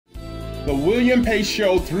The William Pace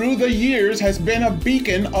Show through the years has been a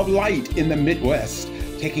beacon of light in the Midwest,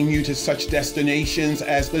 taking you to such destinations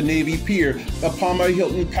as the Navy Pier, the Palmer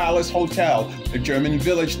Hilton Palace Hotel, the German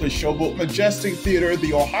Village, the Showboat Majestic Theatre,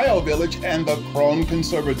 the Ohio Village, and the Krohn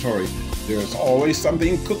Conservatory. There's always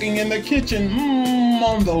something cooking in the kitchen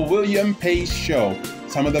on the William Pace Show.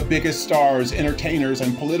 Some of the biggest stars, entertainers,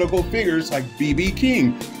 and political figures like B.B.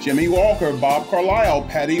 King, Jimmy Walker, Bob Carlisle,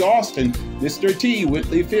 Patti Austin, Mr. T,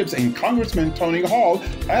 Whitley Phibbs, and Congressman Tony Hall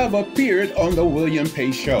have appeared on the William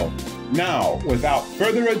Pace Show. Now, without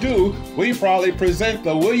further ado, we proudly present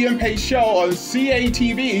the William Pace Show on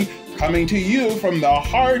CATV, coming to you from the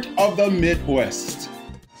heart of the Midwest.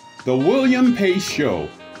 The William Pace Show,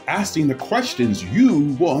 asking the questions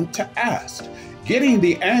you want to ask, getting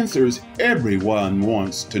the answers everyone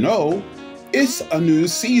wants to know. It's a new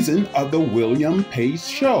season of the William Pace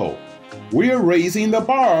Show. We're raising the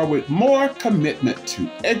bar with more commitment to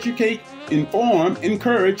educate, inform,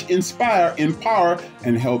 encourage, inspire, empower,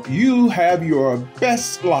 and help you have your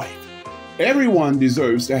best life. Everyone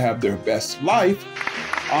deserves to have their best life.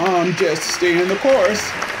 I'm just staying the course.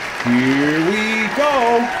 Here we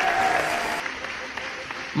go.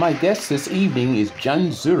 My guest this evening is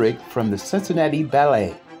John Zurich from the Cincinnati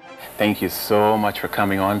Ballet. Thank you so much for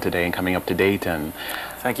coming on today and coming up to Dayton.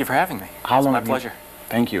 Thank you for having me. It's my pleasure.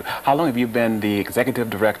 Thank you. How long have you been the executive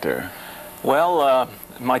director? Well,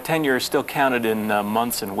 my tenure is still counted in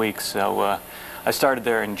months and weeks, so I started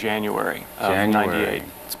there in January of '98.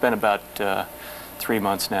 It's been about 3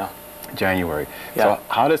 months now. January. Yeah. So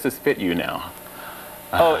how does this fit you now?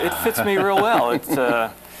 Oh, it fits me real well. It's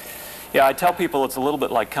yeah, I tell people it's a little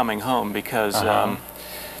bit like coming home because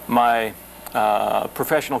my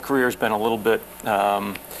professional career has been a little bit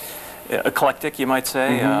eclectic, you might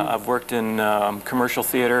say. I've worked in commercial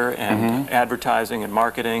theater and advertising and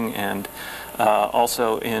marketing, and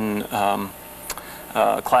also in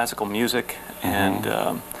classical music and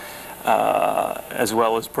as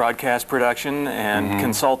well as broadcast production and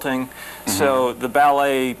consulting. So the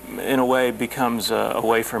ballet, in a way, becomes a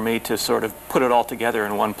way for me to sort of put it all together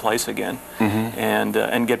in one place again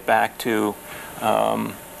and get back to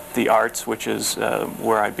the arts, which is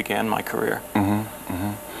where I began my career.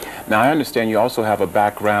 Now, I understand you also have a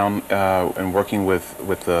background in working with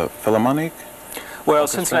the Philharmonic? Well,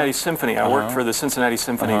 Cincinnati Symphony. I worked for the Cincinnati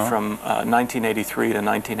Symphony from 1983 to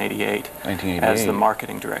 1988 as the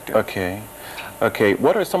marketing director. Okay. Okay.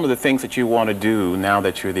 What are some of the things that you want to do now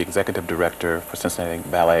that you're the executive director for Cincinnati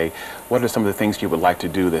Ballet? What are some of the things you would like to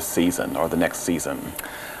do this season or the next season?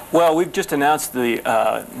 Well, we've just announced the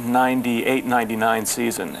 98-99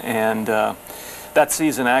 season, and that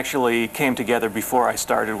season actually came together before I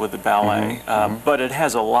started with the ballet, but it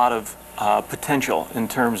has a lot of potential in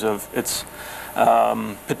terms of its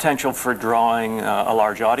potential for drawing a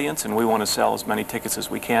large audience, and we want to sell as many tickets as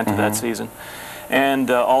we can to that season. And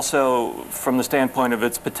also from the standpoint of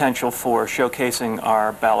its potential for showcasing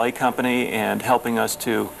our ballet company and helping us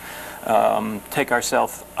to take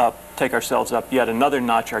ourselves up yet another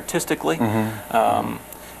notch artistically.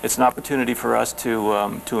 It's an opportunity for us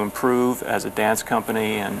to improve as a dance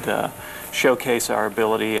company and showcase our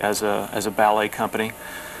ability as a ballet company.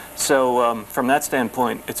 So from that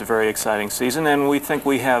standpoint, it's a very exciting season, and we think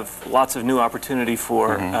we have lots of new opportunity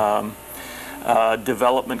for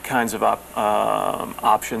development kinds of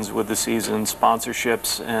options with the season,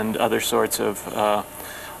 sponsorships, and other sorts of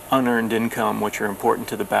unearned income, which are important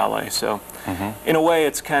to the ballet. So in a way,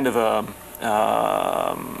 it's kind of a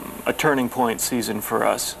turning point season for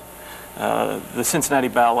us. The Cincinnati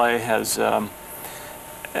Ballet has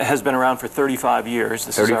been around for 35 years.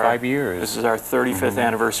 This 35 years. This is our 35th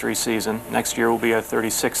anniversary season. Next year will be our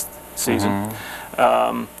 36th season.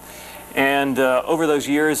 And over those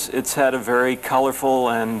years, it's had a very colorful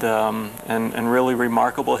and really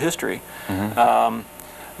remarkable history.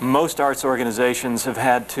 Most arts organizations have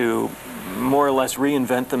had to more or less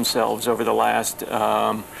reinvent themselves over the last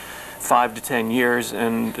 5 to 10 years,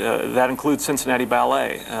 and that includes Cincinnati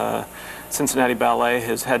Ballet. Cincinnati Ballet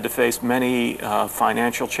has had to face many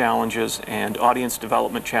financial challenges and audience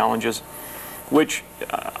development challenges, which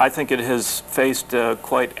I think it has faced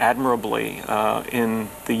quite admirably in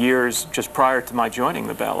the years just prior to my joining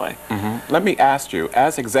the ballet. Let me ask you,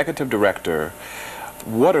 as executive director,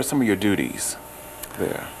 what are some of your duties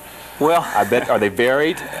there? Well, I bet, are they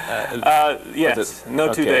varied? Yes, no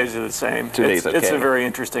 2 days are the same. 2 days, okay. It's a very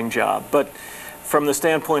interesting job. But from the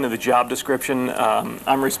standpoint of the job description,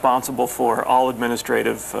 I'm responsible for all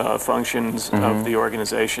administrative functions of the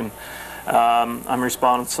organization. I'm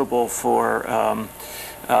responsible for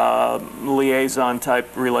liaison type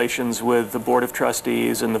relations with the Board of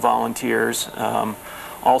Trustees and the volunteers.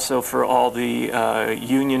 also for all the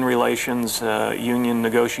union relations, union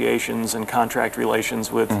negotiations and contract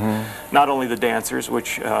relations with not only the dancers,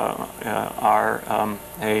 which are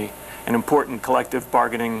an important collective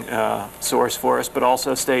bargaining source for us, but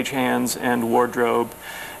also stagehands and wardrobe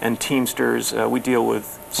and teamsters. We deal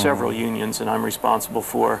with several unions, and I'm responsible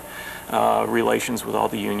for relations with all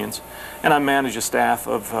the unions. And I manage a staff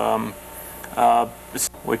of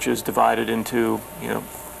which is divided into,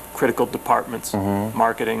 critical departments,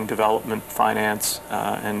 marketing, development, finance,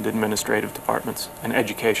 and administrative departments, and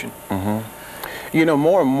education.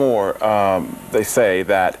 More and more they say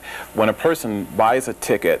that when a person buys a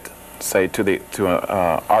ticket, say to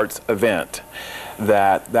an arts event,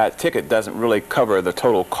 that ticket doesn't really cover the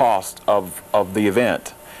total cost of the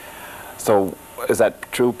event. So is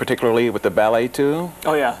that true particularly with the ballet too?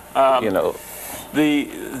 Oh yeah.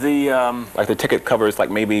 Like the ticket covers like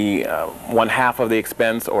maybe 1/2 of the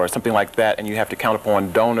expense or something like that, and you have to count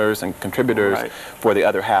upon donors and contributors for the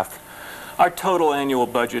other half. Our total annual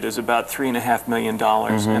budget is about $3.5 million,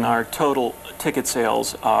 and our total ticket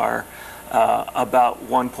sales are about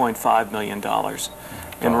 $1.5 million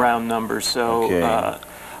in round numbers. So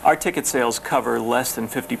our ticket sales cover less than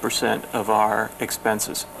 50% of our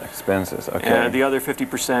expenses. The other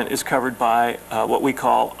 50% is covered by what we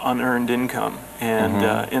call unearned income. And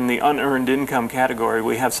in the unearned income category,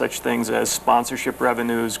 we have such things as sponsorship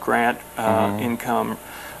revenues, grant income,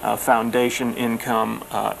 foundation income,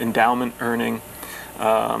 endowment earning,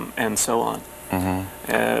 and so on.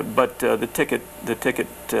 But the ticket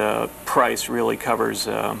price really covers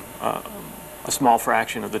a small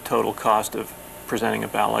fraction of the total cost of presenting a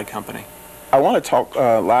ballet company. I want to talk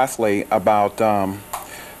lastly about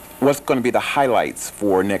what's going to be the highlights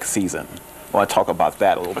for next season. I want to talk about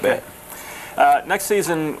that a little bit. Next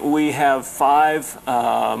season we have five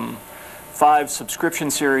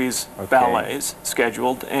subscription series ballets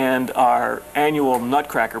scheduled, and our annual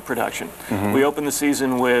Nutcracker production. We open the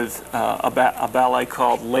season with a ballet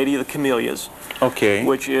called Lady of the Camellias,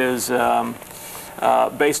 which is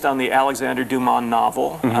based on the Alexander Dumas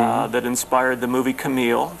novel that inspired the movie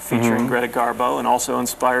Camille, featuring Greta Garbo, and also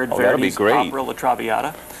inspired Verdi's opera La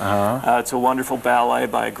Traviata. It's a wonderful ballet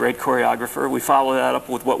by a great choreographer. We follow that up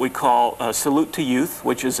with what we call Salute to Youth,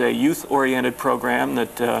 which is a youth-oriented program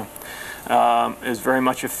that is very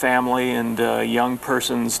much a family and young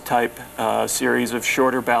persons type series of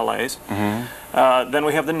shorter ballets. Then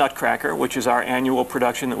we have the Nutcracker, which is our annual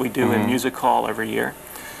production that we do in Music Hall every year.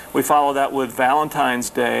 We follow that with Valentine's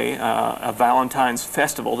Day, a Valentine's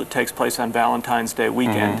festival that takes place on Valentine's Day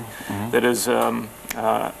weekend. That is,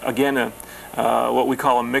 again, what we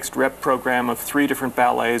call a mixed rep program of 3 different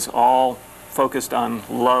ballets, all focused on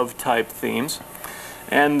love-type themes.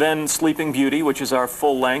 And then Sleeping Beauty, which is our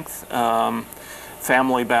full-length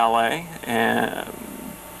family ballet,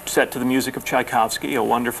 set to the music of Tchaikovsky, a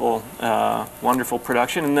wonderful, wonderful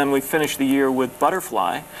production. And then we finish the year with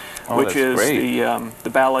Butterfly, which is the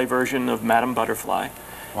ballet version of Madame Butterfly,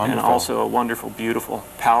 and also a wonderful, beautiful,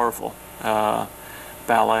 powerful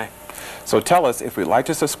ballet. So tell us, if we'd like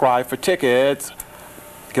to subscribe for tickets,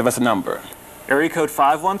 give us a number. Area code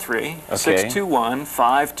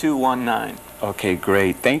 513-621-5219. Okay,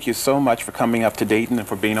 great. Thank you so much for coming up to Dayton and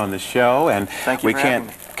for being on the show. And thank you we for having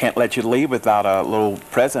me. Can't let you leave without a little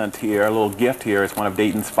present here, a little gift here. It's one of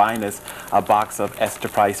Dayton's finest, a box of Esther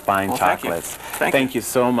Price Fine chocolates. Thank you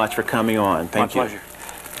so much for coming on. Thank you. My pleasure.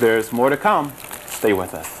 There's more to come. Stay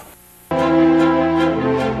with us.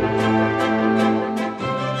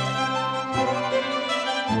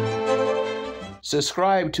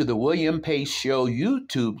 Subscribe to the William Pace Show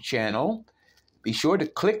YouTube channel. Be sure to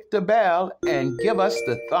click the bell and give us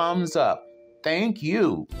the thumbs up. Thank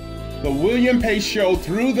you. The William Pace Show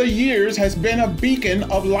through the years has been a beacon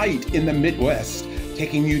of light in the Midwest,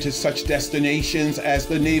 taking you to such destinations as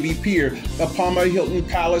the Navy Pier, the Palmer Hilton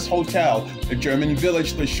Palace Hotel, the German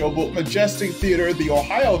Village, the Showboat Majestic Theatre, the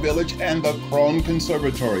Ohio Village, and the Krohn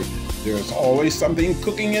Conservatory. There's always something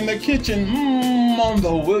cooking in the kitchen on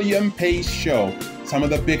the William Pace Show. Some of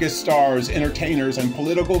the biggest stars, entertainers, and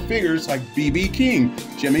political figures like B.B. King,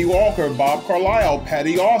 Jimmy Walker, Bob Carlisle,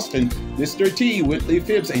 Patti Austin, Mr. T, Whitley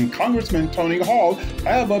Phibbs, and Congressman Tony Hall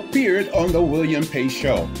have appeared on the William Pace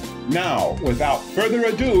Show. Now, without further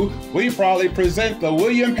ado, we proudly present the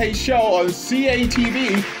William Pace Show on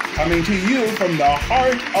CATV, coming to you from the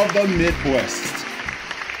heart of the Midwest.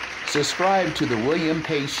 Subscribe to the William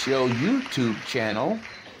Pace Show YouTube channel.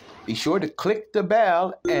 Be sure to click the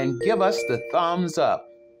bell and give us the thumbs up.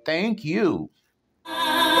 Thank you.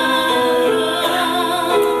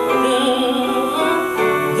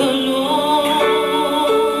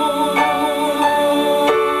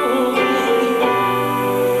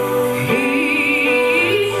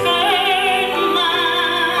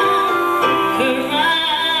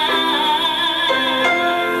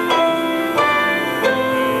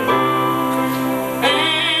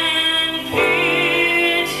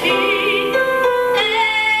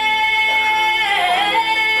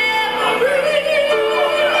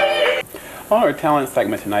 On our talent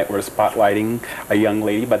segment tonight, we're spotlighting a young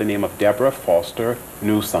lady by the name of Debra Foster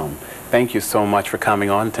Newson. Thank you so much for coming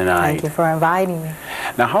on tonight. Thank you for inviting me.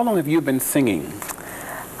 Now, how long have you been singing?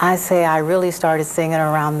 I say I really started singing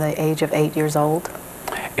around the age of 8 years old.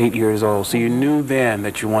 8 years old. So you knew then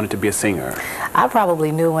that you wanted to be a singer? I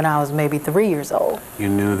probably knew when I was maybe 3 years old. You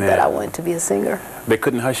knew then? That I wanted to be a singer. They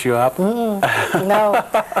couldn't hush you up? No.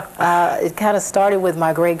 It kind of started with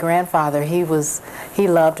my great-grandfather. He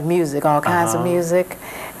loved music, all kinds of music.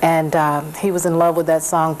 And he was in love with that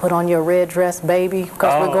song, Put On Your Red Dress, Baby,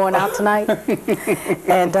 because we're going out tonight.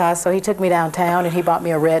 And so he took me downtown and he bought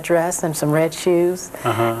me a red dress and some red shoes.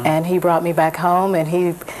 And he brought me back home and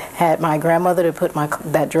he had my grandmother to put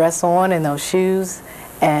that dress on and those shoes.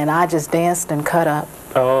 And I just danced and cut up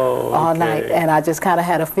all night. And I just kind of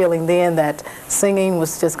had a feeling then that singing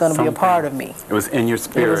was just going to be a part of me. It was in your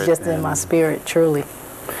spirit. It was just in my spirit, truly.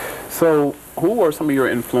 So who were some of your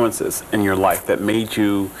influences in your life that made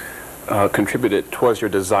you contributed towards your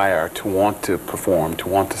desire to want to perform, to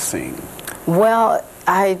want to sing? Well,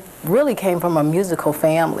 I really came from a musical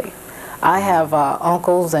family. I have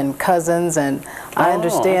uncles and cousins, and I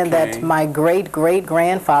understand that my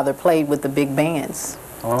great-great-grandfather played with the big bands.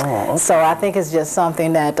 So I think it's just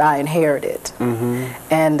something that I inherited.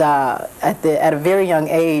 And at a very young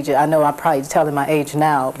age, I know I'm probably telling my age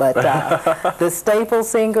now, but the staple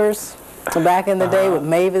singers back in the day with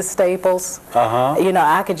Mavis Staples, you know,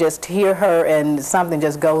 I could just hear her and something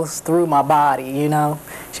just goes through my body, you know.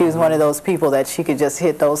 She was one of those people that she could just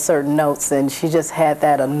hit those certain notes, and she just had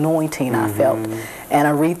that anointing, I felt. And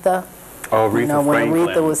Aretha. You know, when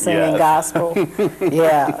Aretha was singing gospel,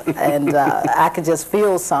 and I could just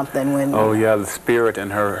feel something when. Oh yeah, the spirit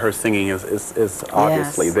in her singing is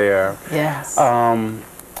obviously there. Yes.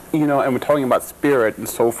 You know, and we're talking about spirit and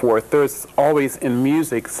so forth. There's always in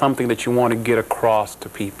music something that you want to get across to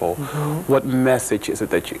people. What message is it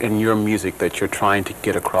that in your music that you're trying to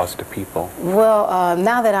get across to people? Well,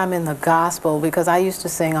 now that I'm in the gospel, because I used to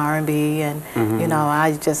sing R&B, and you know,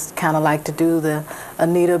 I just kind of like to do the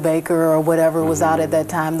Anita Baker or whatever was out at that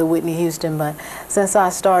time, the Whitney Houston. But since I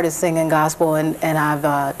started singing gospel and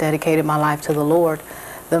I've dedicated my life to the Lord,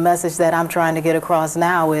 the message that I'm trying to get across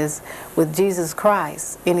now is, with Jesus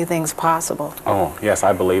Christ, anything's possible. Oh, yes,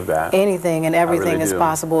 I believe that. Anything and everything is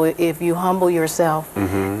possible if you humble yourself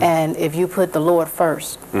and if you put the Lord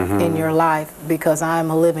first in your life, because I'm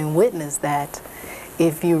a living witness that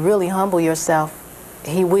if you really humble yourself,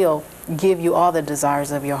 He will give you all the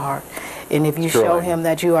desires of your heart. And if you show Him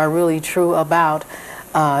that you are really true about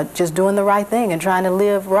just doing the right thing and trying to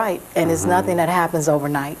live right, and it's nothing that happens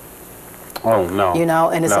overnight. Oh, no. You know,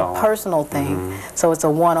 and it's a personal thing. So it's a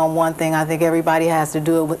one-on-one thing. I think everybody has to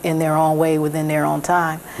do it in their own way, within their own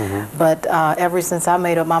time. But ever since I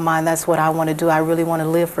made up my mind, that's what I want to do. I really want to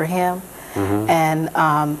live for Him. And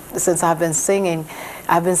since I've been singing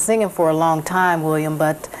for a long time, William,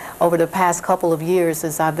 but over the past couple of years,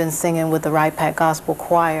 since I've been singing with the Right Pack Gospel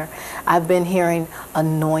Choir, I've been hearing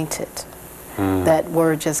anointed. That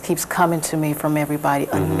word just keeps coming to me from everybody.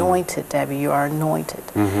 Anointed, Debbie, you are anointed.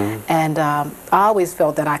 And I always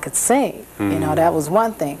felt that I could sing. You know, that was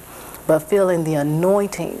one thing. But feeling the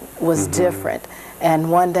anointing was different.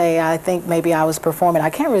 And one day, I think maybe I was performing.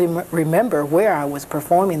 I can't really remember where I was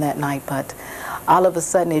performing that night, but all of a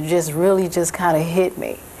sudden, it just really just kind of hit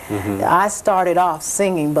me. I started off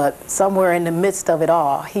singing, but somewhere in the midst of it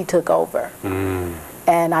all, He took over.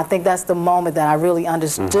 And I think that's the moment that I really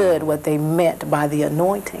understood what they meant by the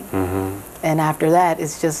anointing. And after that,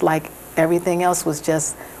 it's just like everything else was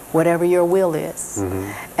just whatever your will is.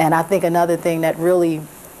 And I think another thing that really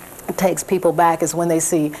takes people back is when they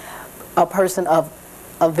see a person of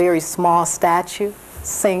a very small stature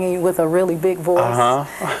singing with a really big voice.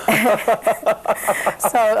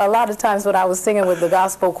 So a lot of times when I was singing with the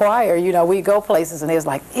gospel choir, you know, we go places and it was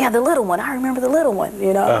like, yeah, the little one, I remember the little one,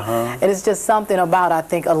 you know. And it's just something about, I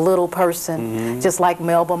think, a little person, just like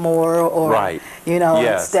Melba Moore or, you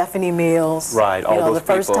know, Stephanie Mills. You know, the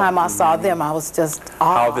first time I saw them, I was just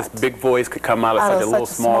awed. How this big voice could come out of such a little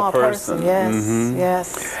small person.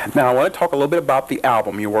 Yes. Now, I want to talk a little bit about the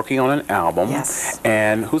album. You're working on an album.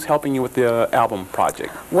 And who's helping you with the album project?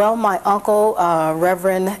 Well, my uncle,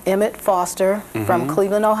 Reverend Emmett Foster from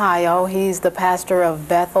Cleveland, Ohio, he's the pastor of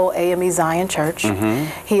Bethel AME Zion Church.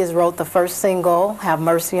 He has wrote the first single, Have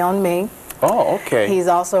Mercy on Me. Oh, okay. He's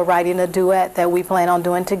also writing a duet that we plan on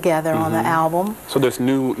doing together on the album. So there's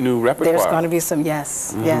new repertoire. There's going to be some,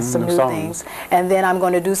 some new things. And then I'm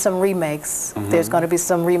going to do some remakes. There's going to be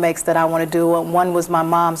some remakes that I want to do. One was my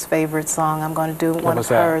mom's favorite song. I'm going to do one of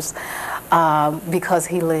hers. because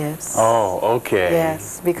he lives. Oh, okay.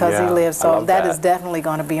 Yes, because he Yeah, lives. I So love that that. is definitely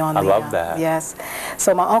going to be on I the love that. Yes.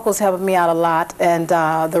 So my uncle's helping me out a lot, and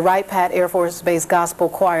the Wright Pat Air Force Base Gospel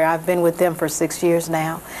Choir, I've been with them for 6 years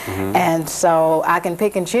now. And so I can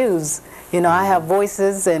pick and choose. You know, I have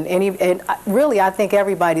voices, and really I think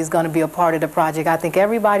everybody's going to be a part of the project. I think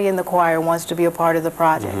everybody in the choir wants to be a part of the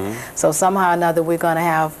project. So somehow or another we're going to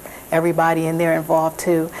have everybody in there involved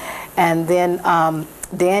too. And then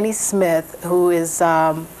Danny Smith, who is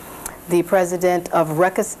the president of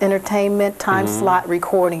Ruckus Entertainment Time Slot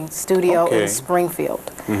Recording Studio in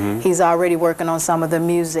Springfield. He's already working on some of the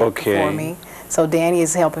music for me. So Danny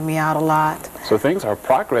is helping me out a lot. So things are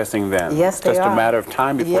progressing then. Yes, they Just are. a matter of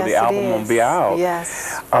time before Yes, the album will be out.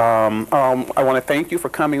 Yes. I want to thank you for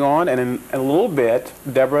coming on, and in a little bit,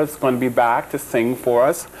 Debra's going to be back to sing for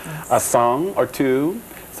us a song or two.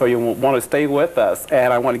 So you want to stay with us,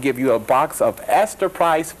 and I want to give you a box of Esther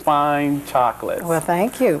Price Fine Chocolates. Well,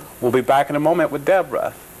 thank you. We'll be back in a moment with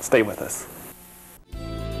Debra. Stay with us.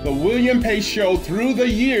 The William Pace Show through the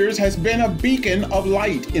years has been a beacon of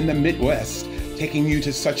light in the Midwest, taking you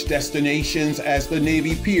to such destinations as the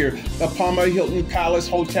Navy Pier, the Palmer Hilton Palace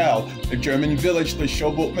Hotel, the German Village, the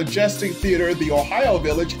Showboat Majestic Theatre, the Ohio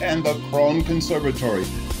Village, and the Krohn Conservatory.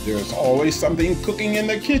 There's always something cooking in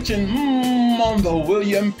the kitchen on the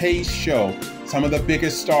William Pace Show. Some of the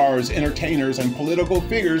biggest stars, entertainers, and political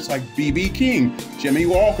figures like B.B. King, Jimmy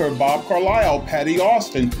Walker, Bob Carlisle, Patti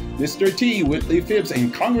Austin, Mr. T, Whitley Phibbs,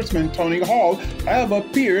 and Congressman Tony Hall have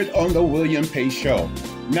appeared on the William Pace Show.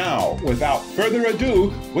 Now, without further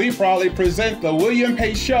ado, we proudly present the William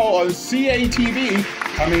Pace Show on CATV,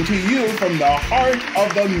 coming to you from the heart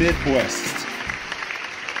of the Midwest.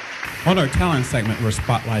 On our talent segment, we're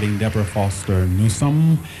spotlighting Debra Foster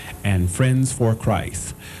Newsom and Friends for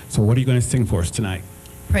Christ. So what are you going to sing for us tonight?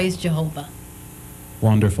 Praise Jehovah.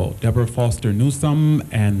 Wonderful. Debra Foster Newsom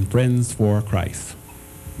and Friends for Christ.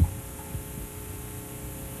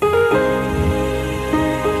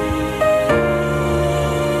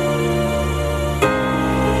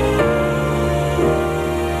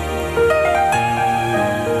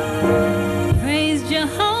 Praise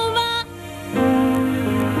Jehovah,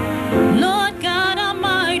 Lord God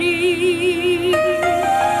Almighty.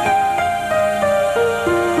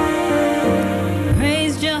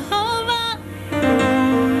 Praise Jehovah,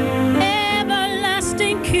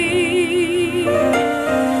 everlasting King.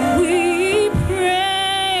 We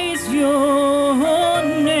praise your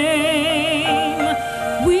name.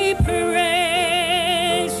 We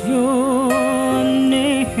praise your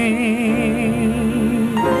name.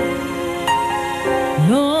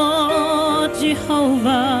 Lord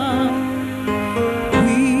Jehovah,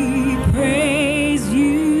 we praise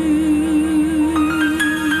you.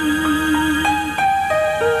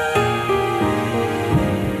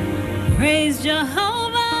 Praise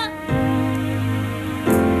Jehovah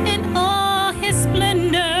in all his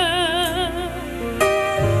splendor.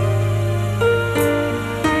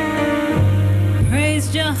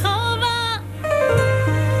 Praise Jehovah,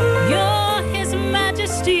 you're his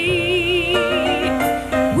majesty.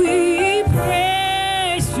 We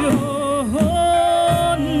praise your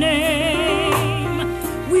name.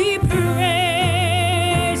 We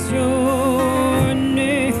praise your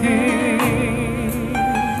name.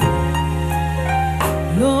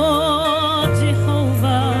 Lord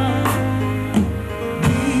Jehovah,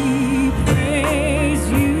 we praise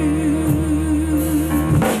you.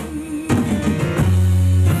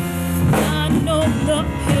 I know the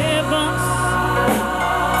heavens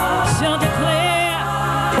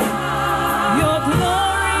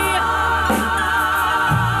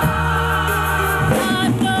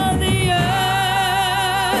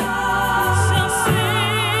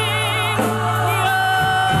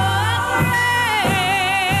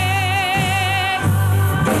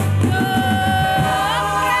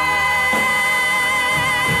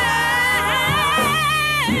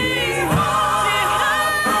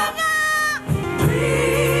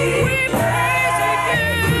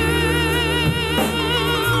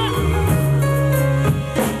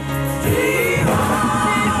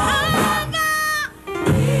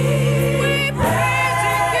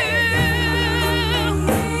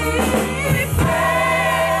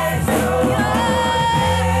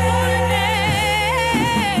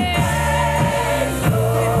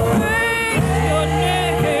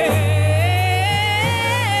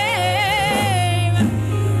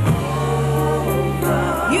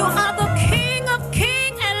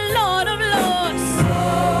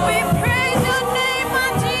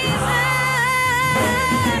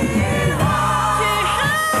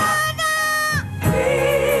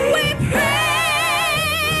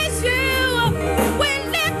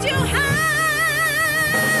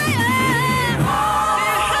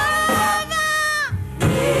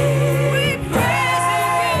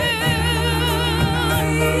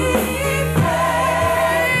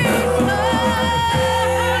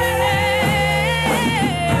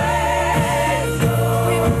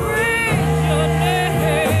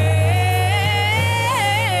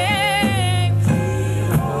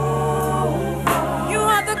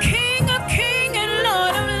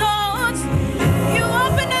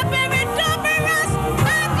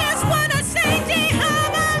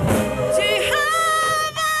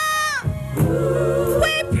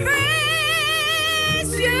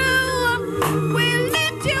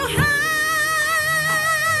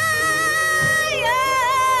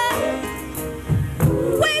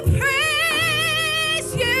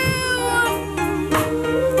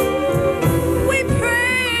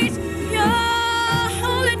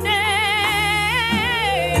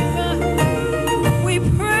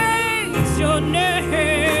your name.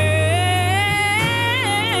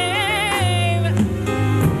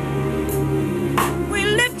 We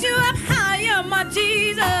lift you up higher, my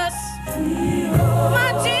Jesus.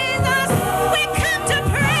 My Jesus, we come to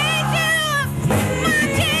praise you. My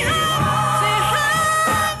Jehovah,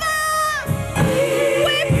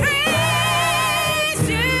 we praise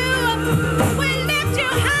you. We lift you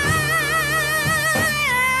high.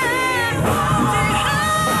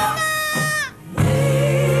 Jehovah,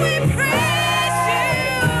 we praise you.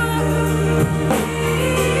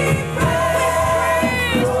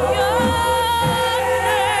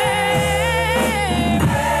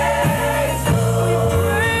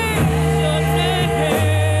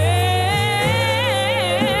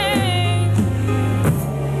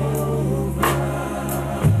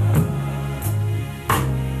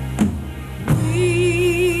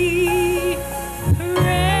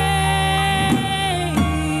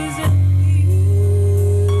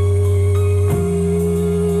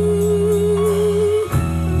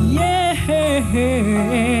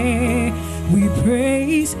 We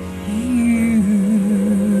praise you.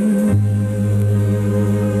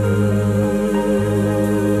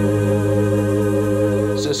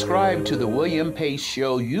 Subscribe to the William Pace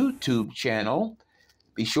Show YouTube channel.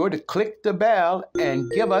 Be sure to click the bell and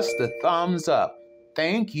give us the thumbs up.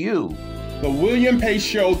 Thank you. The William Pace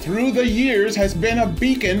Show through the years has been a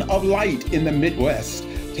beacon of light in the Midwest,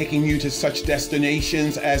 taking you to such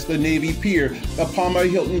destinations as the Navy Pier, the Palmer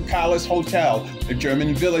Hilton Palace Hotel, the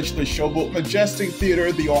German Village, the Showboat Majestic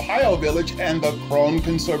Theatre, the Ohio Village, and the Krohn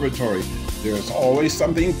Conservatory. There's always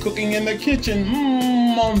something cooking in the kitchen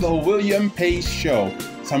on the William Pace Show.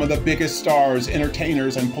 Some of the biggest stars,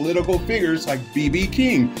 entertainers, and political figures like B.B.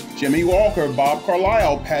 King, Jimmy Walker, Bob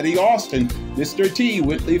Carlisle, Patti Austin, Mr. T,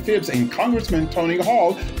 Whitley Phibbs, and Congressman Tony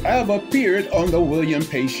Hall have appeared on the William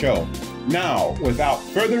Pace Show. Now, without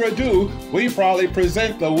further ado, we proudly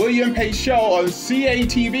present the William Pace Show on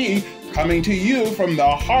CATV, coming to you from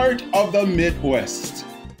the heart of the Midwest.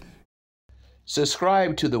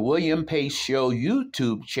 Subscribe to the William Pace Show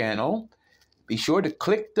YouTube channel. Be sure to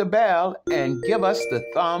click the bell and give us the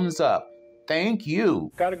thumbs up. Thank you.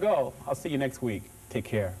 Gotta go. I'll see you next week. Take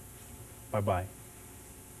care. Bye-bye.